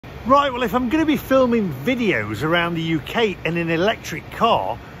Right, well, if I'm going to be filming videos around the UK in an electric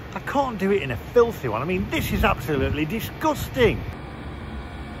car, I can't do it in a filthy one. I mean, this is absolutely disgusting.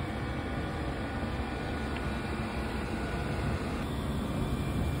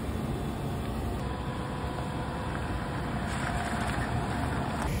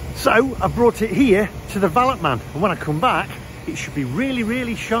 So I've brought it here to the valet man, and when I come back, it should be really,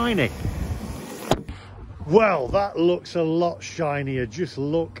 really shiny. Well, that looks a lot shinier. Just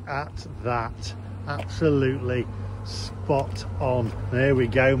look at that. Absolutely spot on. There we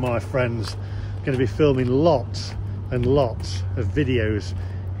go, my friends. Going to be filming lots and lots of videos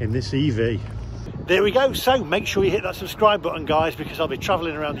in this EV. There we go. So make sure you hit that subscribe button, guys, because I'll be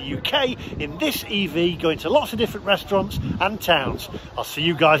traveling around the UK in this EV, going to lots of different restaurants and towns. I'll see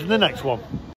you guys in the next one.